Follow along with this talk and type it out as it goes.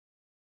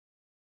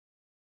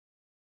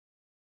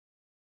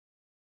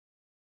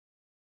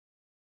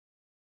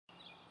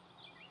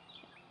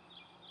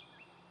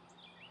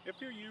If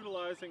you're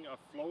utilizing a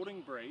floating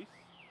brace,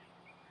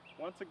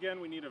 once again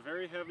we need a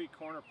very heavy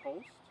corner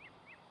post.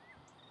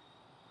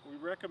 We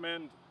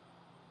recommend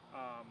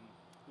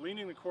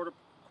leaning the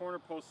corner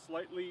post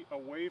slightly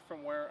away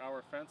from where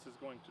our fence is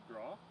going to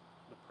draw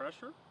the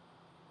pressure.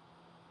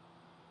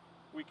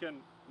 We can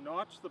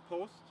notch the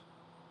post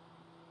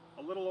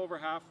a little over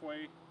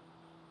halfway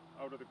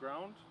out of the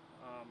ground,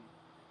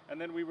 and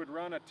then we would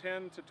run a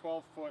 10 to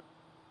 12 foot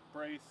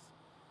brace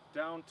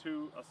down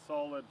to a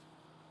solid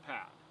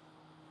pad.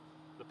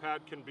 The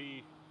pad can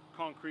be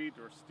concrete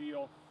or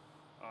steel,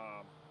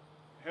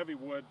 heavy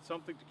wood,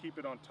 something to keep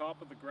it on top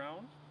of the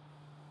ground.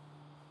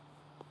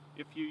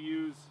 If you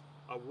use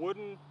a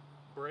wooden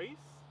brace,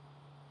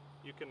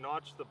 you can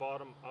notch the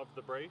bottom of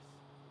the brace.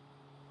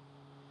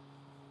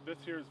 This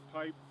here is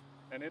pipe,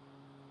 and it's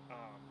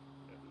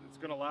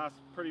going to last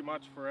pretty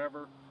much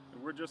forever,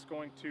 and we're just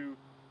going to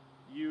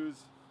use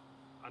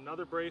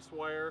another brace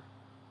wire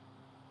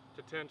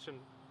to tension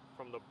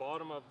from the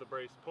bottom of the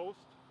brace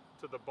post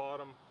to the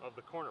bottom of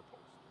the corner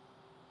post.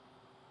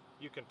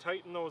 You can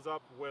tighten those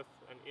up with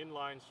an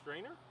inline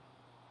strainer.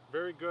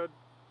 Very good,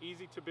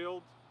 easy to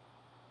build,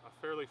 a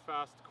fairly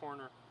fast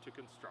corner to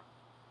construct.